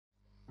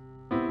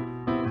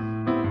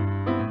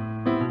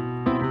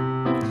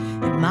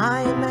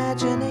my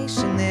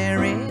imagination,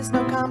 there is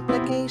no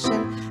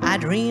complication. I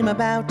dream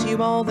about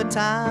you all the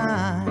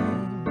time.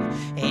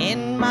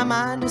 In my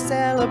mind a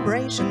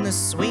celebration, the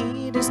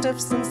sweetest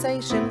of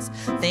sensations,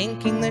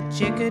 thinking that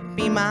you could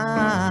be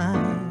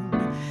mine.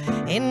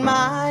 In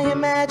my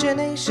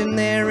imagination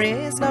there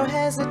is no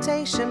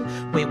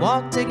hesitation. We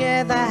walk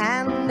together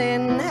hand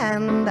in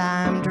hand.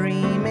 I'm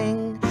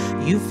dreaming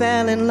you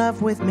fell in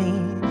love with me,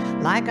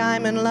 like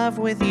I'm in love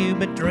with you.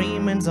 But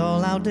dreaming's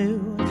all I'll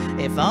do,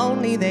 if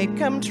only they'd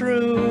come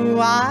true.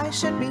 I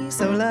should be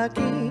so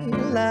lucky,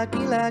 lucky,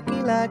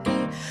 lucky,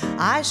 lucky.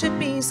 I should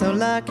be so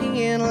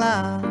lucky in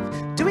love.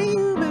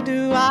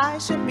 Do-ee-oo-ba-doo. I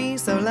should be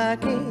so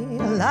lucky,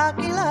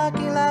 lucky,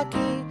 lucky,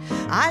 lucky.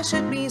 I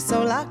should be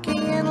so lucky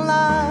in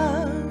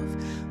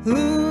love.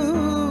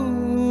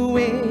 Ooh,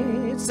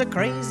 it's a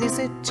crazy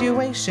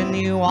situation.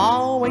 You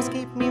always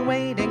keep me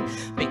waiting,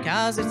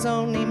 because it's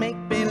only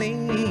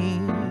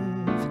make-believe.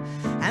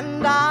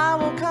 And I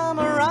will come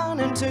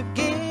a-running to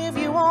give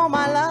you all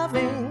my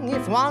loving,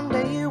 if one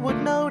day you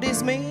would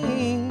notice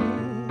me.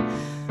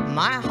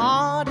 My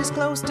heart is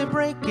close to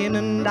breaking,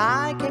 and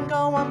I can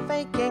go on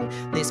faking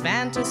this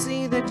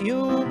fantasy that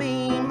you'll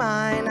be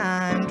mine.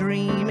 I'm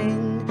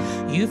dreaming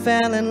you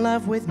fell in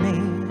love with me,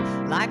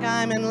 like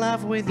I'm in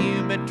love with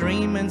you. But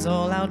dreaming's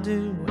all I'll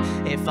do,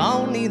 if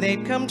only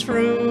they'd come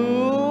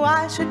true.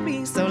 I should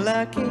be so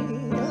lucky,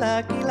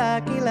 lucky,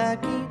 lucky,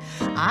 lucky.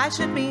 I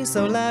should be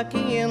so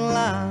lucky in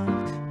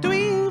love.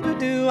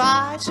 Do-ee-ba-doo.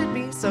 I should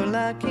be so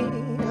lucky,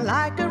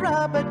 like a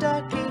rubber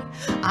ducky.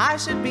 I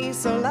should be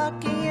so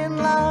lucky in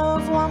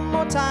love. One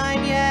more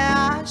time,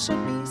 yeah. I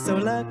should be so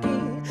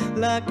lucky,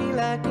 lucky,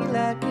 lucky,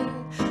 lucky.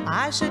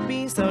 I should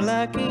be so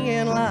lucky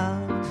in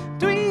love.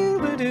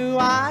 Do-ee-ba-doo.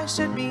 I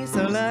should be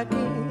so lucky,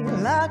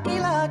 lucky,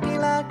 lucky,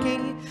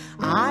 lucky.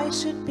 I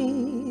should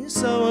be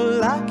so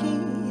lucky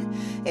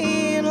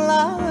in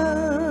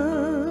love.